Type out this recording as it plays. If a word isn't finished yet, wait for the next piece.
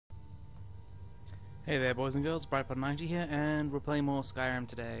Hey there, boys and girls, Brightpod90 here, and we're playing more Skyrim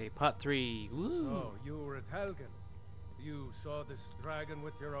today. Part 3. Woo! So, you were at Helgen. You saw this dragon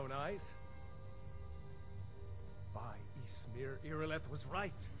with your own eyes? By Ysmir, Irileth was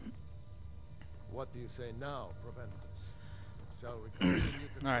right. What do you say now, Proventus? Shall we continue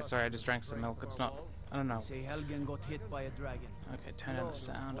to Alright, trust sorry, I in just the drank some strength milk. of It's our not... walls? I don't know. Say Helgen got hit by a dragon. Okay, turn down the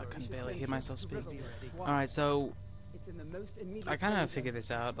sound. I can barely hear myself speak. Be ready. Alright, so... It's in the most immediate I kind of danger. figured this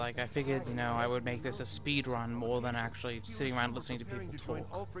out. Like, I figured, you know, I would make this a speed run more than actually sitting around listening to people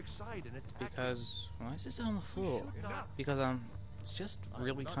talk. Because... Why is this on the floor? Because, it's just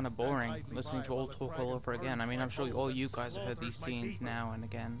really kind of boring listening to all talk all over again. I mean, I'm sure all you guys have heard these scenes now and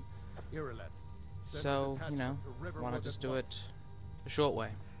again. Irileth, send So, a you know, detachment to River why not with just it do it once. a short way?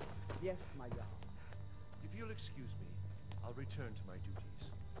 Yes, my Jarl. If you'll excuse me, I'll return to my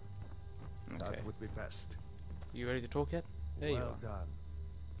duties. Okay. That would be best. You ready to talk yet? There you Well are. done.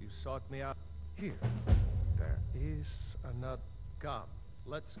 You sought me out. Here. There is another. Come.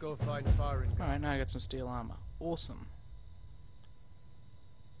 Let's go find Farengar. Alright, now I got some steel armor. Awesome.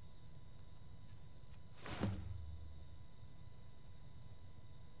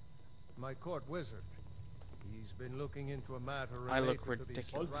 My court wizard. He's been looking into a matter I related look to these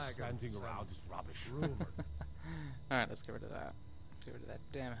ridiculous. dragons Standing and around is rubbish. rumored. Alright, let's get rid of that. Get rid of that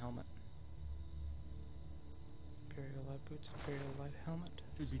damn helmet. Imperial light boots, Imperial light helmet.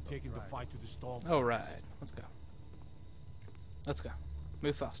 Should be taking the fight to the storm. Alright, let's go. Let's go.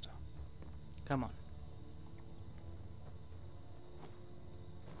 Move faster. Come on.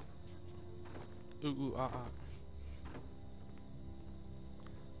 Ooh, ah.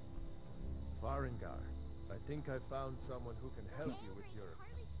 Farengar, I think I found someone who can help you with your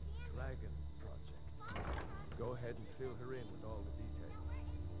dragon project. Go ahead and fill her in with all the details.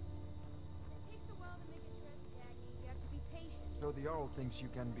 It takes a while to make a dress, Daddy. You have to be patient. So the Jarl thinks you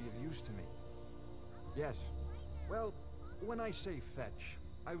can be of use to me? Yes. Well, when I say fetch,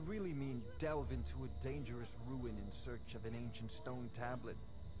 I really mean delve into a dangerous ruin in search of an ancient stone tablet.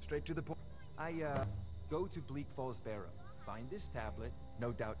 Straight to the point. Go to Bleak Falls Barrow. Find this tablet,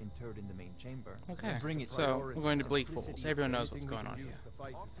 no doubt interred in the main chamber. Okay, Bring it so we're going to Bleak Falls. Everyone knows what's going on here.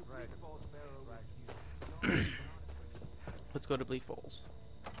 Let's go to Bleak Falls.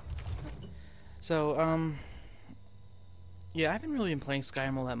 So, yeah, I haven't really been playing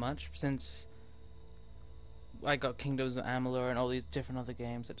Skyrim all that much since I got Kingdoms of Amalur and all these different other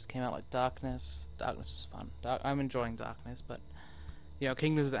games that just came out, like Darkness. Darkness is fun. I'm enjoying Darkness, but you know,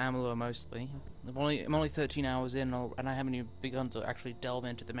 Kingdoms of Amalur mostly. I'm only 13 hours in, and I haven't even begun to actually delve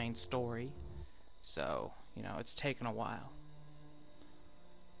into the main story. So, you know, it's taken a while.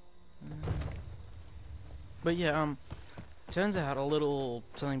 But yeah, turns out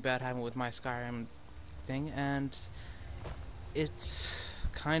something bad happened with my Skyrim thing, and it's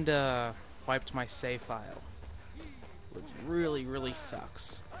kinda wiped my save file, which really, really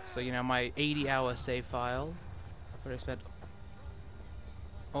sucks. So, you know, my 80-hour save file, where I spent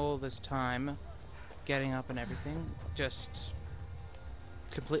all this time getting up and everything, just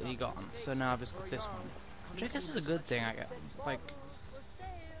completely gone. So now I've just got this one, which I guess is a good thing. I guess, like,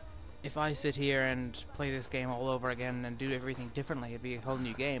 if I sit here and play this game all over again and do everything differently, it'd be a whole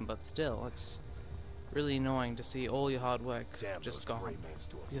new game. But still, it's really annoying to see all your hard work just gone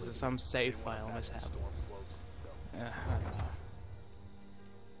because of some save file mishap. I don't know.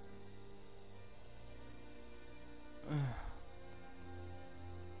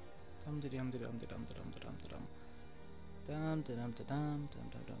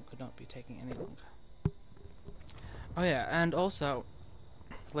 Could not be taking any longer. Oh yeah, and also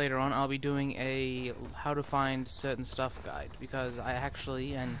later on I'll be doing a how to find certain stuff guide, because I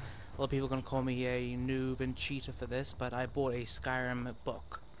actually, and a lot of people are gonna call me a noob and cheater for this, but I bought a Skyrim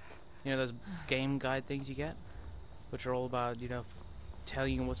book. You know those game guide things you get, which are all about, you know,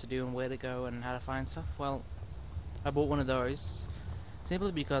 telling you what to do and where to go and how to find stuff. Well, I bought one of those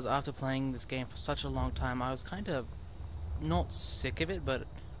simply because after playing this game for such a long time, I was kind of not sick of it, but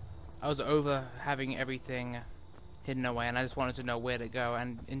I was over having everything hidden away, and I just wanted to know where to go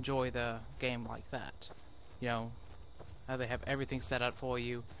and enjoy the game like that. You know, how they have everything set up for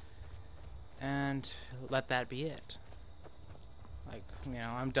you, and let that be it. Like, you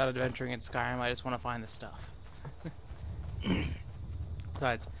know, I'm done adventuring in Skyrim, I just want to find the stuff.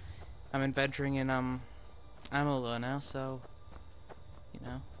 Besides, I'm adventuring in, Amalur now, so, you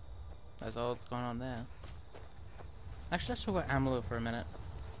know, that's all that's going on there. Actually, let's talk about Amalur for a minute.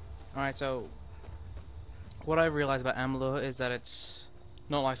 Alright, so what I've realized about Amalur is that it's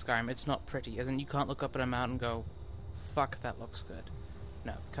not like Skyrim. It's not pretty, as in you can't look up at a mountain and go, fuck, that looks good.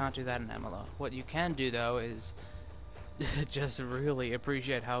 No, can't do that in Amalur. What you can do, though, is just really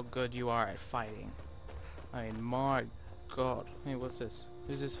appreciate how good you are at fighting. I mean, my god. Hey, what's this?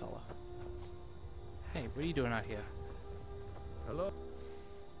 Who's this fella? Hey, what are you doing out here? Hello?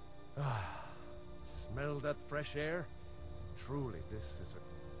 Ah, smell that fresh air? Truly, this is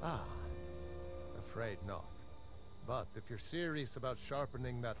a... Ah, afraid not. But if you're serious about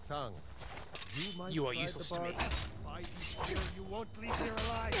sharpening that tongue, you might You are try useless the to me. bar- By you still, you won't leave here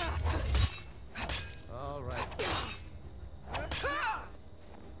alive. All right.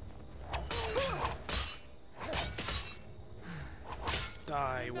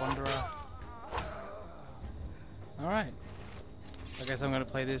 Die, Wanderer. Alright. I guess I'm gonna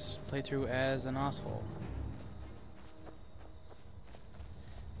play this playthrough as an asshole.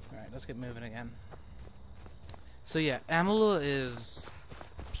 Alright, let's get moving again. So yeah, Amalur is...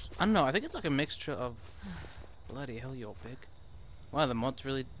 I don't know, I think it's like a mixture of... Bloody hell, you're big. Wow, the mods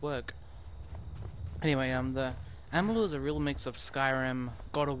really work. Anyway, the... Amalur is a real mix of Skyrim,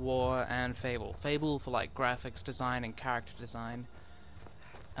 God of War, and Fable. Fable for like graphics design and character design.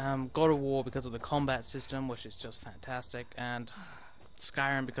 God of War because of the combat system, which is just fantastic, and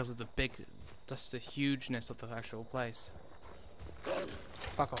Skyrim because of just the hugeness of the actual place.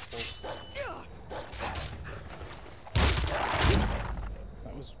 Fuck off, Wolf.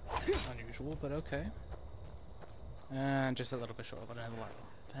 That was unusual, but okay. And just a little bit short of another level.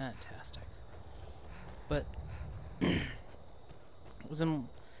 Fantastic. But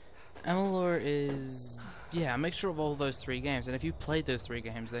Amalur is a mixture of all those three games, and if you played those three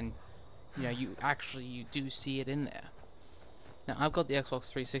games, then you do see it in there. Now I've got the Xbox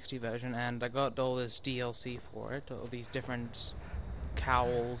 360 version, and I got all this DLC for it, all these different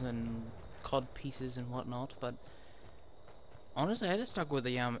cowls and cod pieces and whatnot. But honestly, I just stuck with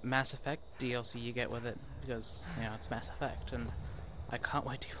the Mass Effect DLC you get with it because it's Mass Effect, and I can't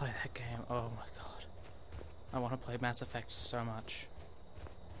wait to play that game. Oh my god, I want to play Mass Effect so much.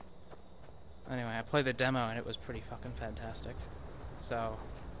 Anyway, I played the demo and it was pretty fucking fantastic. So,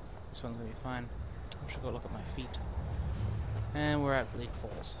 this one's gonna be fine. I should go look at my feet. And we're at Bleak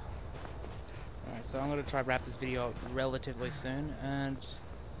Falls. Alright, so I'm gonna try to wrap this video up relatively soon, and...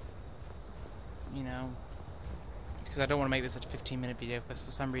 because I don't want to make this a 15-minute video, because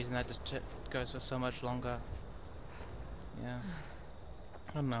for some reason that just goes for so much longer. Yeah.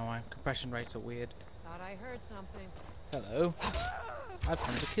 I don't know why. Compression rates are weird. Thought I heard something. Hello. I've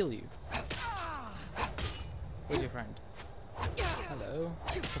come to kill you. Where's your friend? Hello.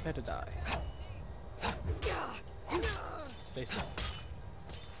 Prepare to die. Stay still.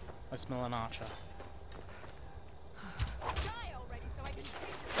 I smell an archer. Die already so I can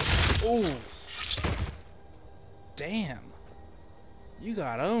see. Oh! Damn. You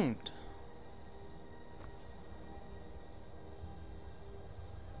got owned.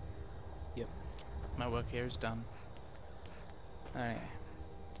 Yep. My work here is done. Alright.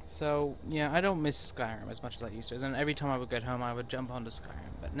 So, yeah, I don't miss Skyrim as much as I used to. And every time I would get home, I would jump onto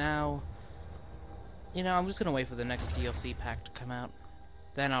Skyrim. But now, I'm just gonna wait for the next DLC pack to come out.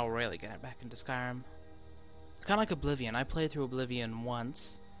 Then I'll really get back into Skyrim. It's kind of like Oblivion. I played through Oblivion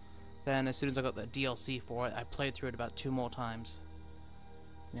once. Then as soon as I got the DLC for it, I played through it about 2 more times.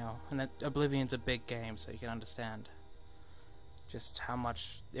 And that Oblivion's a big game, so you can understand just how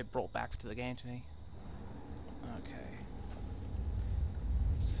much it brought back to the game to me. Okay.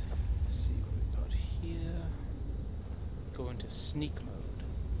 Let's see what we've got here. Go into sneak mode.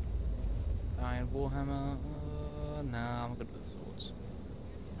 Iron Warhammer. No, I'm good with swords.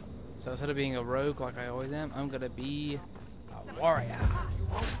 So instead of being a rogue like I always am, I'm gonna be a warrior. You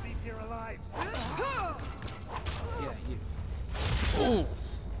won't leave here alive. Yeah, you. Oh!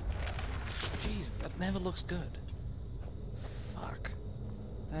 Jesus, that never looks good. Fuck.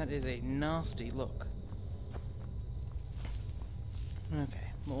 That is a nasty look.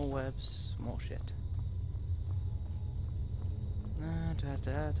 Okay, more webs, more shit.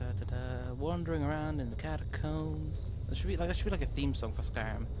 Wandering around in the catacombs. There should be like a theme song for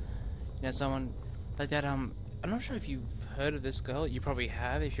Skyrim. Someone like that. I'm not sure if you've heard of this girl. You probably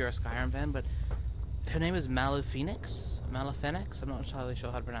have if you're a Skyrim fan, but her name is Malifenix. I'm not entirely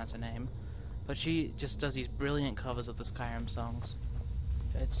sure how to pronounce her name, but she just does these brilliant covers of the Skyrim songs.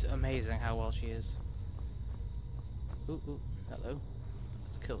 It's amazing how well she is. Ooh, hello.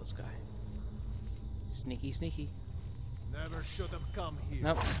 Let's kill this guy. Sneaky, sneaky. Never should have come here.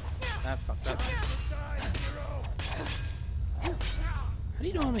 Nope. That fucked up. Die, hero! How do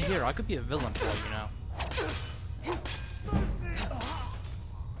you know I'm a hero? I could be a villain for all you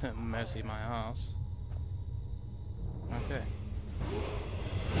know. Mercy my ass. Okay.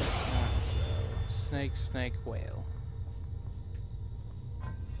 Alright, so snake, whale.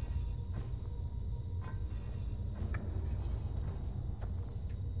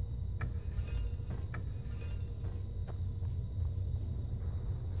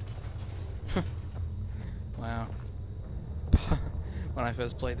 when I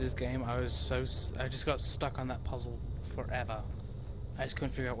first played this game, I just got stuck on that puzzle forever. I just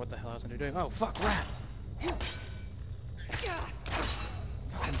couldn't figure out what the hell I was gonna be doing. Oh fuck, rat!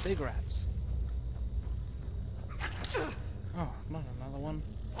 Fucking big rats. Oh, not another one.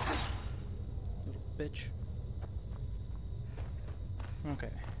 Little bitch. Okay.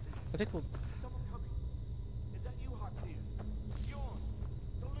 I think we'll... Someone coming. Is that you, Harpneer? Bjorn.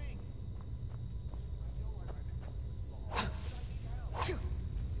 Soling.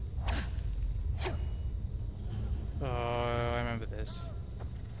 Oh, I remember this.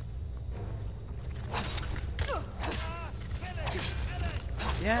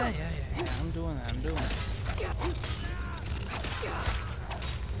 Yeah, I'm doing that,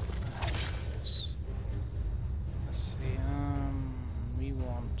 Let's see, we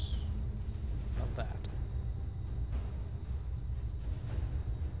want not that.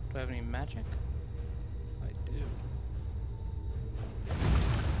 Do I have any magic? I do.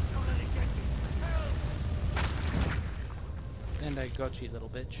 And I got you, little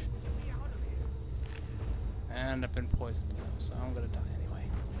bitch. And I've been poisoned though, so I'm gonna die anyway.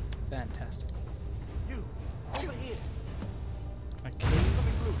 Fantastic. You, over here. Okay. It's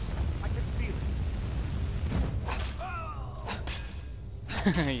coming loose. I can feel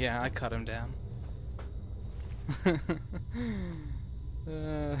it. Yeah, I cut him down.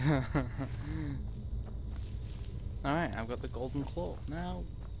 Alright, I've got the golden claw. Now,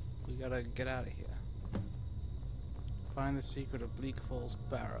 we gotta get out of here. Find the secret of Bleak Falls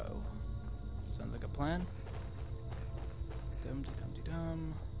Barrow. Sounds like a plan.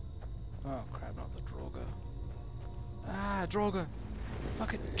 Dum-de-dum-de-dum. Oh crap, not the Draugr. Ah, Draugr!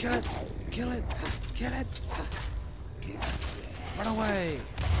 Fuck it! Kill it! Kill it! Kill it! Run away!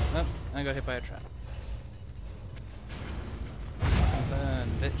 Oh, I got hit by a trap. Burn,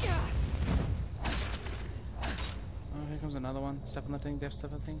 bitch. Oh, here comes another one. Step on the thing,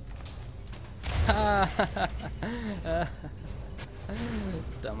 step on the thing.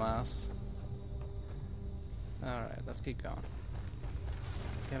 Dumbass. Alright, let's keep going.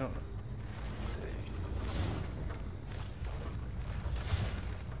 I don't...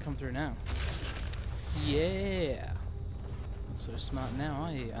 Come through now. Yeah! Not so smart now,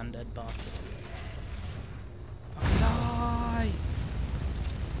 are you, undead bastard? Fucking die!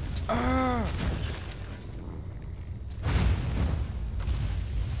 Arrgh!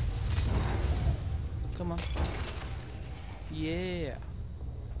 Come on. Yeah!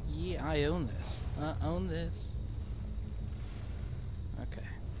 Yeah, I own this. I own this. Okay.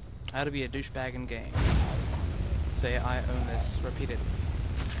 How to be a douchebag in games. Say I own this repeatedly.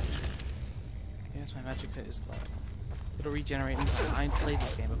 Yes, my magic pit is low. It'll regenerate in time. I played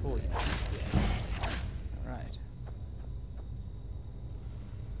this game before, you know. Alright.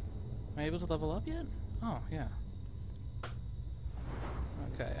 Am I able to level up yet? Oh, yeah.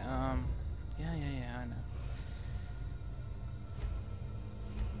 Okay, yeah, I know.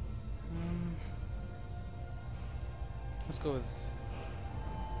 Let's go with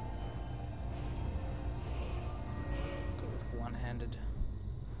one-handed.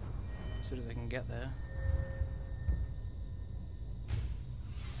 As soon as I can get there.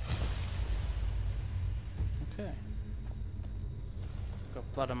 Okay.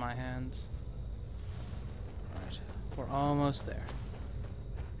 Got blood on my hands. Alright, we're almost there.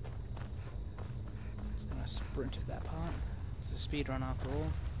 Just gonna sprint to that part. It's a speed run after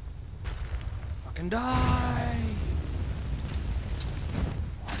all. Fucking die!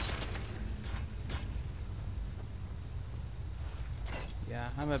 Yeah,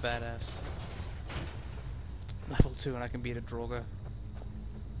 I'm a badass. Level 2 and I can beat a Draugr.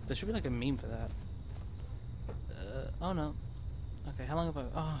 There should be like a meme for that. Oh no. Okay, how long have I...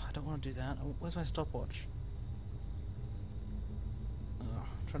 Oh, I don't want to do that. Where's my stopwatch? Oh,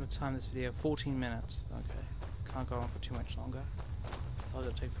 I'm trying to time this video. 14 minutes. Okay. Can't go on for too much longer.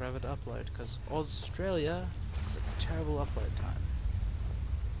 It'll take forever to upload, because Australia is a terrible upload time.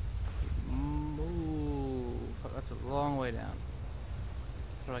 Ooh, fuck, that's a long way down.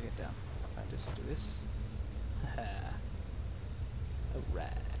 How do I get down? I just do this. Haha.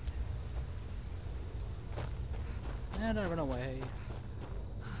 Alright. And I run away.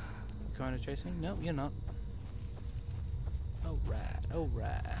 You going to chase me? No, you're not. Alright,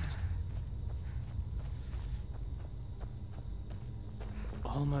 alright.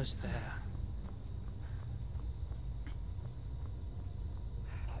 Almost there.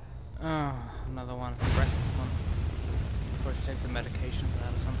 Oh, another one. Restless one. Or she takes a medication for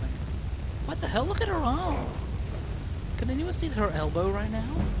that or something. What the hell? Look at her arm! Can anyone see her elbow right now?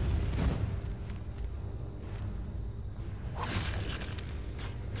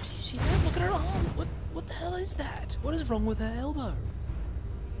 Did you see that? Look at her arm! What the hell is that? What is wrong with her elbow?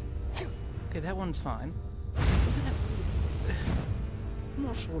 Okay, that one's fine. Look at that. I'm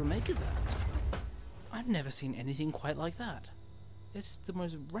not sure what to make of that. I've never seen anything quite like that. It's the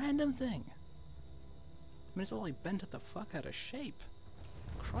most random thing. I mean, it's all like bent at the fuck out of shape.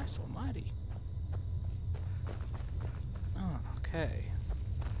 Christ almighty. Oh, okay.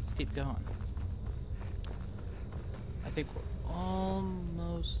 Let's keep going. I think we're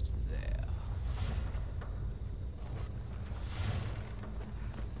almost there.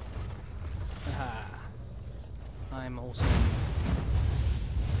 Aha. I'm awesome. You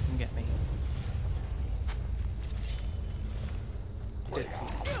can get me. Dead team.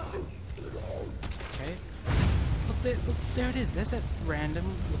 Okay. Look, there it is. There's that random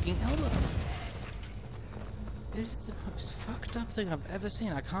looking elbow. This is the most fucked up thing I've ever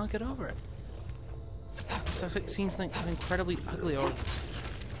seen. I can't get over it. It's like seeing something incredibly ugly, or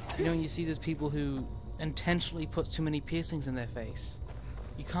you know when you see those people who intentionally put too many piercings in their face.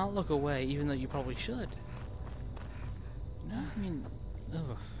 You can't look away even though you probably should. No, I mean,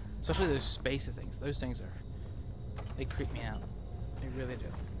 ugh. Especially those spacer things. Those things they creep me out. They really do.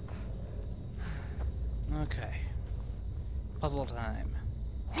 Okay. Puzzle time.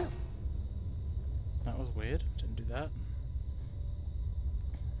 That was weird. Didn't do that.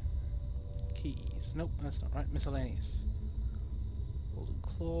 Keys. Nope, that's not right. Miscellaneous. Golden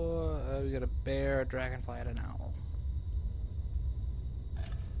claw. We got a bear, a dragonfly, and an owl.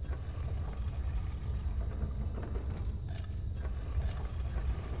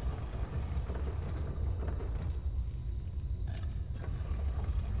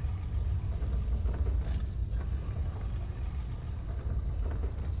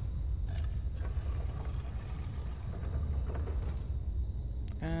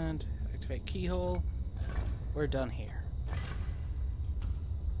 And activate keyhole. We're done here.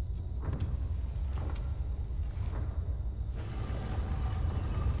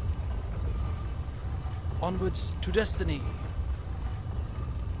 Onwards to destiny.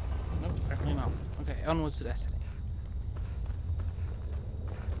 Nope, apparently not. Okay, onwards to destiny.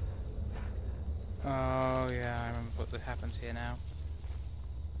 Oh yeah, I remember what happens here now.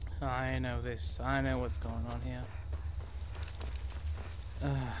 I know this. I know what's going on here.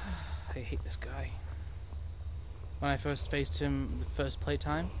 I hate this guy. When I first faced him the first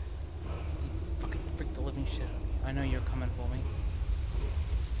playtime, he fucking freaked the living shit out of me. I know you're coming for me.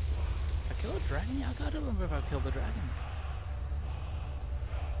 Did I kill a dragon? Yeah, I gotta remember if I killed the dragon.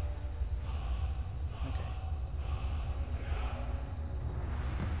 Okay.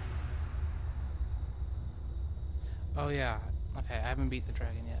 Oh yeah. Okay, I haven't beat the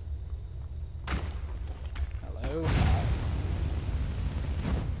dragon yet. Hello?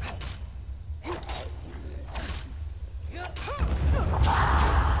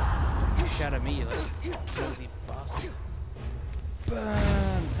 You shot at me, you little nosy bastard.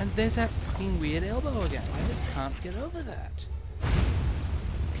 Burn! And there's that fucking weird elbow again. I just can't get over that.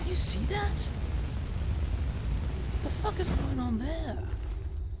 Can you see that? What the fuck is going on there?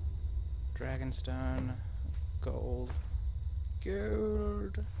 Dragonstone. Gold.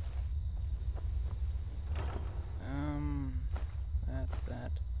 Gold.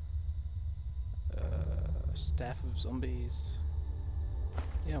 That. Staff of zombies.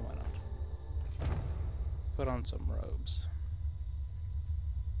 Yeah, why not? Put on some robes.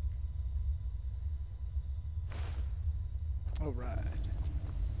 Alright.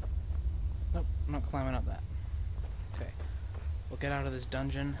 Nope, I'm not climbing up that. Okay. We'll get out of this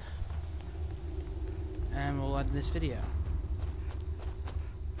dungeon. And we'll end this video.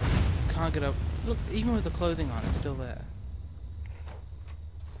 Can't get up. Look, even with the clothing on, it's still there.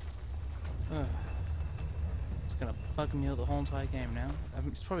 Ugh. It's gonna bug me the whole entire game now. I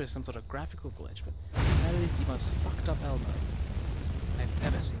mean, it's probably some sort of graphical glitch, but that is the most fucked up elbow I've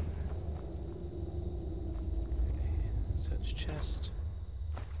ever seen. Okay. Search chest.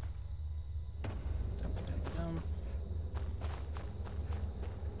 Dum.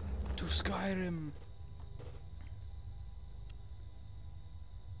 To Skyrim!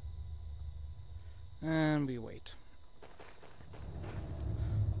 And we wait.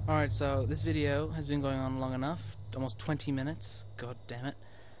 Alright, so this video has been going on long enough. Almost 20 minutes. God damn it.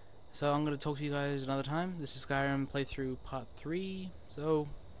 So I'm going to talk to you guys another time. This is Skyrim playthrough part 3. So,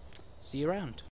 see you around.